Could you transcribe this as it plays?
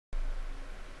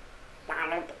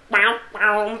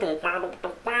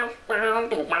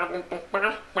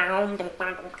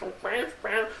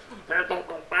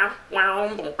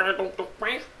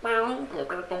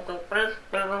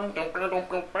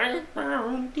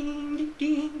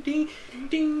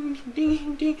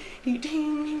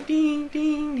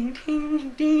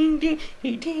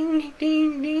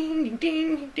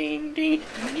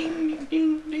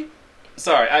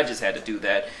Sorry, I just had to do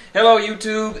that. Hello,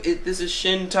 YouTube. This is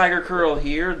shintigercurl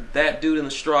here, that dude in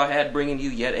the straw hat, bringing you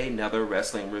yet another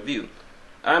wrestling review.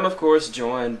 I'm, of course,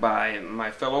 joined by my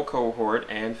fellow cohort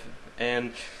and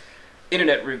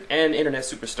internet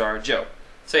superstar Joe.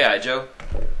 Say hi, Joe.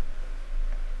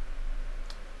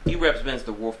 He represents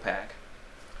the Wolfpack.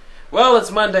 Well,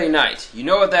 it's Monday night. You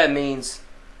know what that means.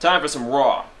 Time for some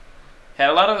Raw.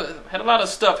 Had a lot of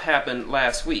stuff happen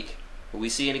last week. Will we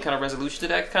see any kind of resolution to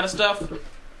that kind of stuff?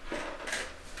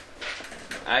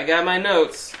 I got my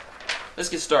notes. Let's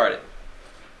get started.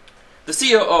 The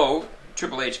COO,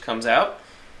 Triple H, comes out,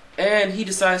 and he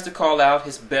decides to call out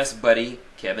his best buddy,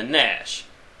 Kevin Nash.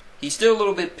 He's still a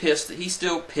little bit pissed. He's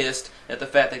still pissed at the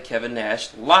fact that Kevin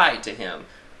Nash lied to him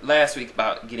last week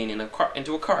about getting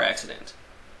into a car accident.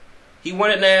 He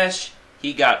wanted Nash.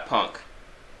 He got Punk.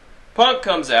 Punk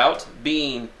comes out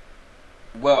being,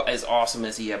 well, as awesome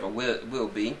as he ever will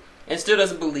be, and still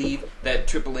doesn't believe that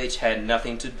Triple H had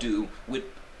nothing to do with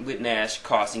Nash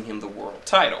costing him the world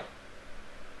title.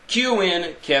 Cue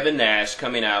in Kevin Nash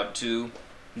coming out to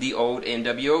the old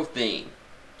NWO theme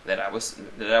that I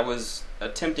was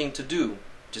attempting to do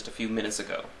just a few minutes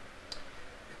ago.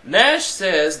 Nash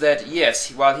says that yes,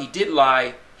 while he did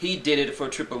lie, he did it for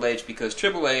Triple H because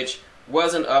Triple H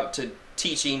wasn't up to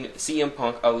teaching CM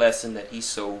Punk a lesson that he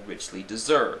so richly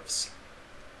deserves.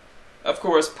 Of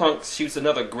course, Punk shoots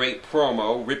another great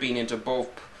promo, ripping into both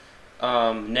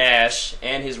Nash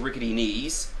and his rickety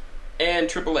knees, and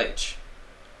Triple H.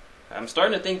 I'm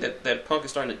starting to think that Punk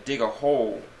is starting to dig a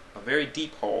hole, a very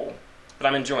deep hole, but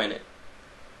I'm enjoying it.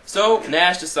 So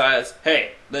Nash decides,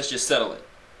 hey, let's just settle it.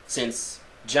 Since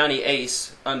Johnny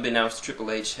Ace, unbeknownst to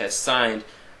Triple H, has signed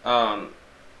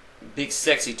Big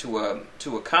Sexy to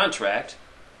a contract,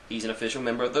 he's an official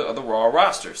member of the Raw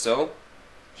roster, so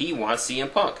he wants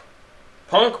CM Punk.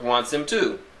 Punk wants him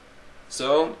too.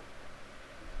 So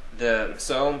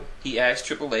he asked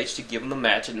Triple H to give him the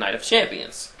match at Night of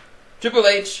Champions. Triple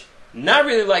H, not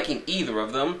really liking either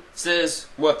of them, says,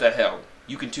 what the hell?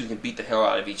 You two can beat the hell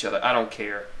out of each other. I don't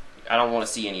care. I don't want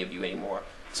to see any of you anymore.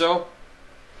 So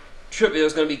it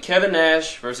was going to be Kevin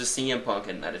Nash versus CM Punk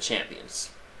at Night of Champions.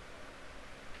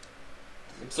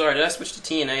 I'm sorry, did I switch to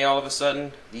TNA all of a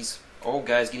sudden? These old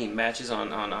guys getting matches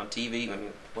on TV? I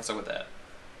mean, what's up with that?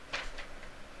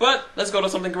 But let's go to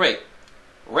something great.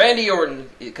 Randy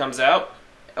Orton comes out.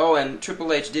 Oh, and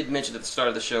Triple H did mention at the start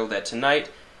of the show that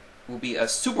tonight will be a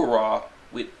Super Raw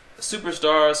with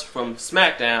superstars from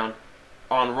SmackDown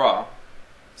on Raw.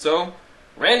 So,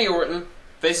 Randy Orton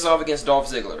faces off against Dolph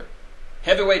Ziggler.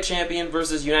 Heavyweight champion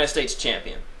versus United States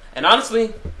champion. And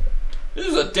honestly, this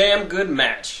is a damn good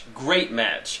match. Great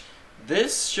match.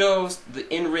 This shows the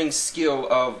in-ring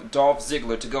skill of Dolph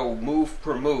Ziggler to go move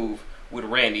per move with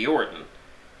Randy Orton.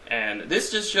 And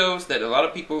this just shows that a lot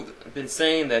of people have been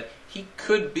saying that he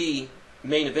could be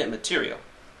main event material.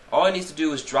 All he needs to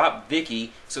do is drop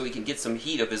Vicky so he can get some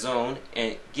heat of his own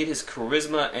and get his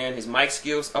charisma and his mic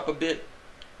skills up a bit.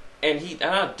 And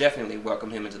I'll definitely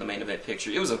welcome him into the main event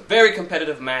picture. It was a very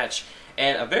competitive match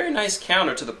and a very nice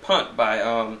counter to the punt by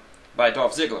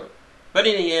Dolph Ziggler. But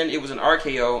in the end, it was an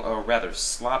RKO, a rather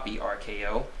sloppy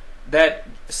RKO, that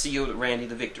sealed Randy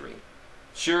the victory.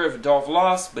 Sure, if Dolph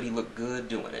lost, but he looked good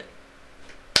doing it.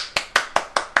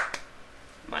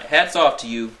 My hat's off to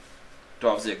you,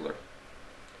 Dolph Ziggler.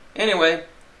 Anyway,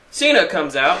 Cena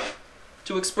comes out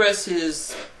to express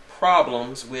his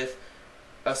problems with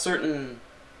a certain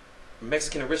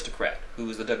Mexican aristocrat who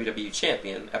is the WWE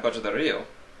champion, Alberto Del Rio.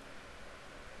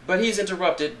 But he's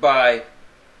interrupted by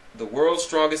the world's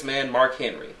strongest man, Mark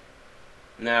Henry.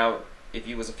 Now, if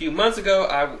it was a few months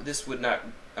ago, this would not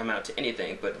amount to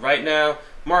anything. But right now,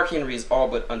 Mark Henry is all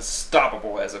but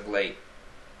unstoppable as of late.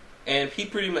 And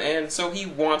so he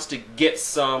wants to get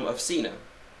some of Cena.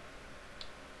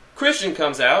 Christian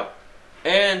comes out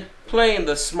and, playing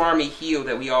the smarmy heel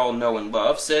that we all know and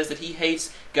love, says that he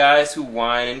hates guys who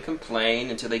whine and complain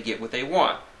until they get what they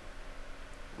want.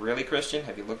 Really, Christian?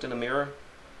 Have you looked in the mirror?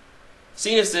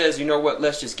 Cena says, you know what,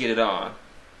 let's just get it on.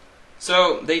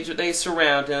 So they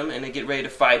surround him and they get ready to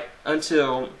fight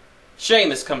until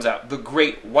Sheamus comes out, the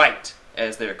Great White,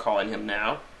 as they're calling him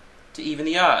now, to even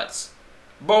the odds.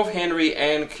 Both Henry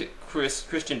and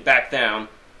Christian back down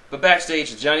But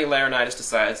backstage, Johnny Laurinaitis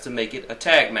decides to make it a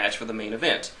tag match for the main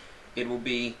event. It will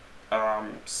be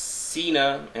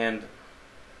Cena and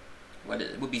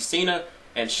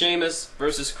Sheamus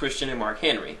versus Christian and Mark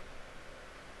Henry.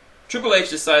 Triple H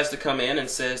decides to come in and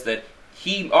says that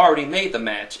he already made the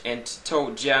match and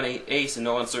told Johnny Ace in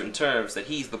no uncertain terms that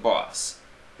he's the boss,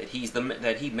 that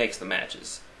he makes the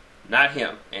matches, not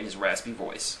him and his raspy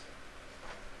voice.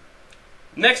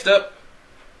 Next up,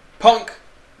 Punk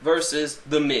versus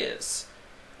The Miz.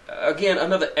 Again,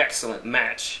 another excellent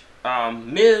match.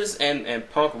 Miz and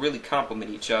Punk really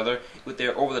complement each other with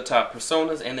their over-the-top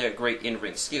personas and their great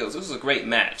in-ring skills. This was a great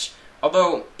match.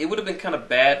 Although, it would have been kind of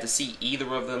bad to see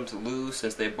either of them to lose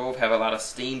since they both have a lot of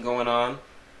steam going on.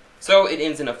 So it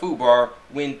ends in a foobar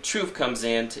when Truth comes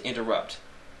in to interrupt.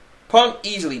 Punk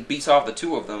easily beats off the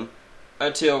two of them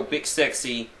until Big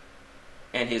Sexy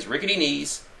and his rickety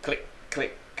knees, click,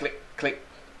 click, click, click,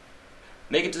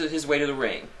 make it to his way to the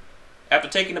ring. After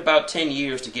taking about 10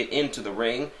 years to get into the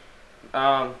ring,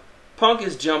 Punk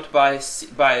is jumped by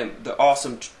the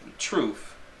awesome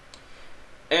Truth,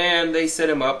 and they set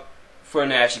him up for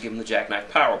Nash to give him the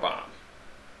jackknife powerbomb.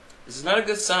 This is not a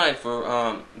good sign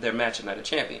for their match at Night of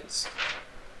Champions.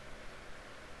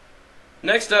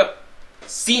 Next up,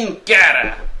 Sin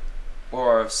Cara,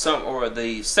 or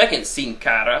the second Sin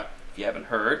Cara, if you haven't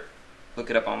heard, look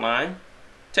it up online,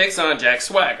 takes on Jack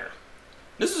Swagger.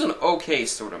 This was an okay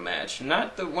sort of match,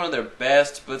 not one of their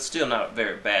best, but still not a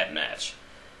very bad match.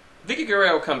 Vicky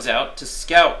Guerrero comes out to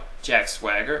scout Jack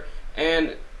Swagger,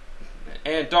 and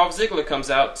Dolph Ziggler comes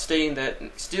out stating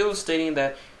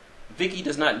that Vicky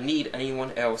does not need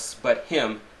anyone else but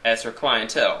him as her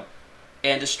clientele,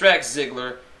 and distracts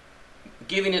Ziggler,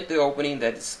 giving it the opening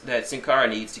that Sin Cara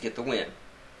needs to get the win.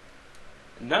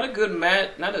 Not a good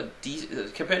match,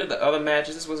 compared to the other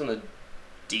matches. This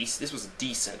was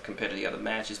decent compared to the other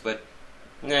matches, but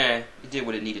it did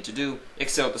what it needed to do,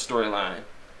 excelled the storyline.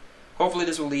 Hopefully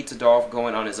this will lead to Dolph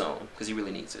going on his own, because he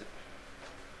really needs it.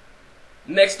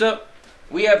 Next up,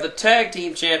 we have the tag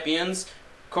team champions,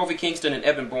 Kofi Kingston and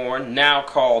Evan Bourne, now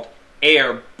called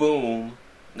Air Boom.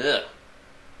 Ugh.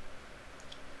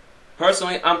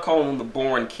 Personally, I'm calling them the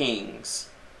Bourne Kings,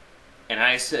 and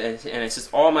it's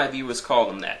just all my viewers call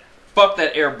them that. Fuck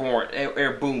that Air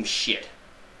Boom shit.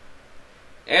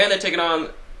 And they're taking on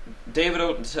David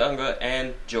Otunga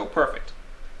and Joe Perfect.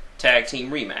 Tag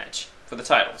team rematch for the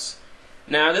titles.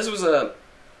 Now, this was a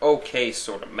okay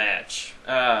sort of match.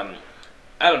 I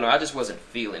don't know, I just wasn't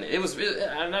feeling it.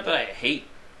 Not that I hate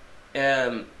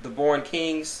the Bourne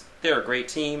Kings. They're a great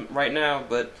team right now,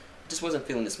 but I just wasn't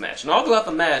feeling this match. And all throughout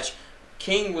the match,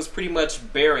 King was pretty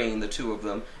much burying the two of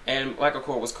them, and Michael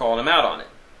Cole was calling him out on it.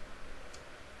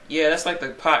 Yeah, that's like the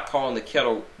pot calling the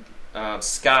kettle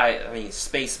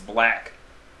space black.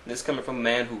 This is coming from a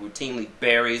man who routinely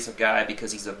buries a guy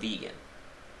because he's a vegan.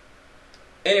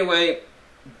 Anyway,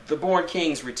 the Bourne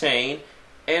Kings retain,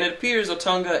 and it appears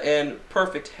Otunga and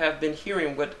Perfect have been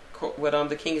hearing what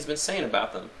the King has been saying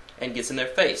about them, and gets in their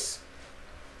face.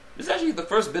 This is actually the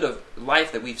first bit of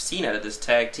life that we've seen out of this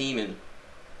tag team in,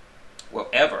 well,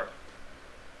 ever.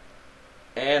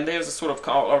 And there's a sort of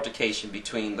altercation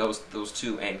between those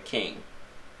two and King.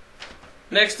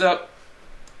 Next up,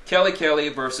 Kelly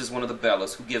versus one of the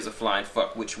Bellas. Who gives a flying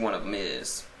fuck which one of them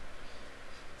is?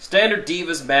 Standard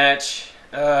Divas match.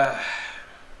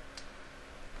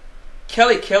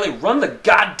 Kelly, run the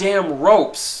goddamn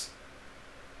ropes.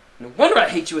 No wonder I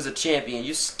hate you as a champion.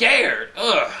 You're scared.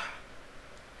 Ugh.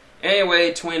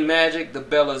 Anyway, Twin Magic, the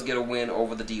Bellas get a win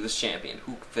over the Divas champion.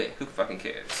 Who fucking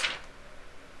cares?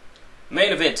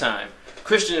 Main event time.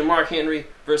 Christian and Mark Henry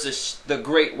versus the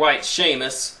Great White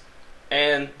Sheamus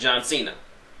and John Cena.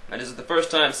 Now, this is the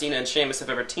first time Cena and Sheamus have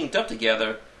ever teamed up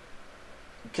together.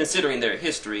 Considering their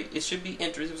history,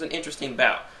 it was an interesting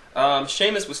bout.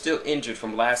 Sheamus was still injured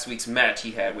from last week's match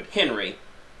he had with Henry,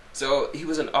 so he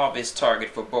was an obvious target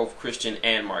for both Christian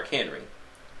and Mark Henry.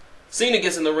 Cena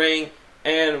gets in the ring,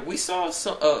 and we saw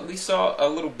a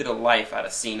little bit of life out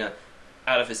of Cena,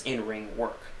 out of his in-ring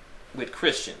work with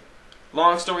Christian.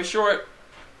 Long story short,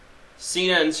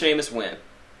 Cena and Sheamus win.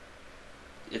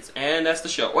 And that's the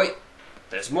show. Wait,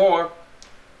 there's more.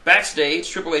 Backstage,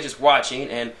 Triple H is watching,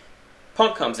 and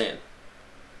Punk comes in.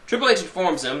 Triple H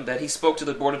informs him that he spoke to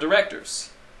the board of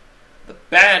directors. The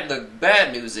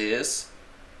bad news is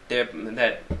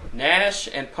that Nash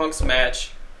and Punk's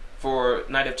match for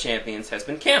Night of Champions has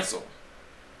been canceled.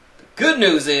 The good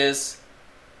news is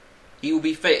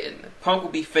Punk will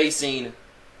be facing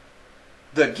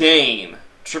the Game,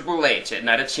 Triple H at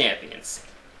Night of Champions.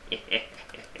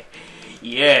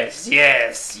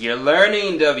 Yes, you're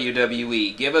learning,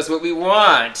 WWE. Give us what we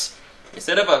want.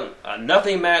 Instead of a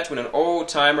nothing match with an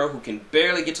old-timer who can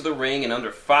barely get to the ring in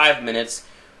under 5 minutes,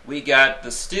 we got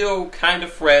the still kind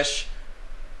of fresh,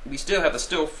 we still have the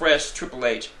still fresh Triple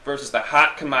H versus the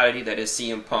hot commodity that is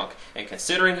CM Punk. And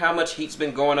considering how much heat's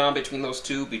been going on between those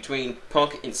two, between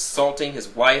Punk insulting his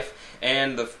wife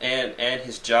and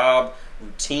his job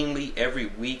routinely every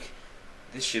week,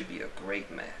 this should be a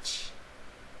great match.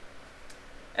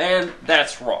 And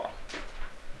that's Raw.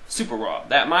 Super Raw.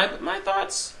 That my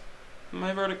thoughts,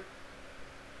 my verdict.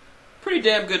 Pretty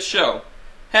damn good show.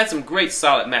 Had some great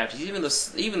solid matches. Even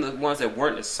the ones that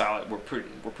weren't as solid were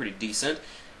pretty decent.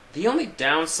 The only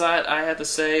downside I had to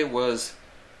say was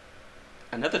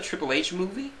another Triple H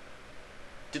movie.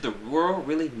 Did the world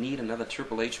really need another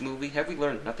Triple H movie? Have we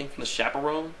learned nothing from The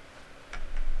Chaperone?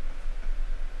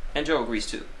 And Joe agrees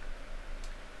too.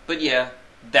 But yeah,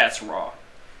 that's Raw.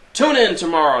 Tune in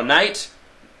tomorrow night.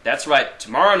 That's right,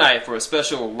 tomorrow night for a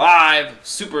special live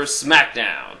Super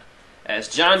Smackdown. As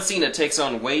John Cena takes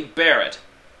on Wade Barrett.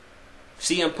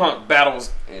 CM Punk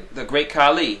battles the Great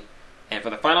Khali. And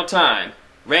for the final time,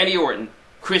 Randy Orton,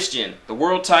 Christian, the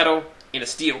world title in a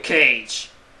steel cage.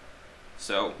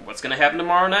 So, what's going to happen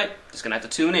tomorrow night? Just going to have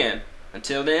to tune in.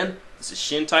 Until then, this is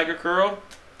shintigercurl,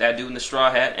 that dude in the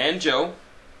straw hat, and Joe,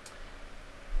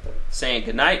 saying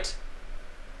goodnight.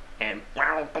 And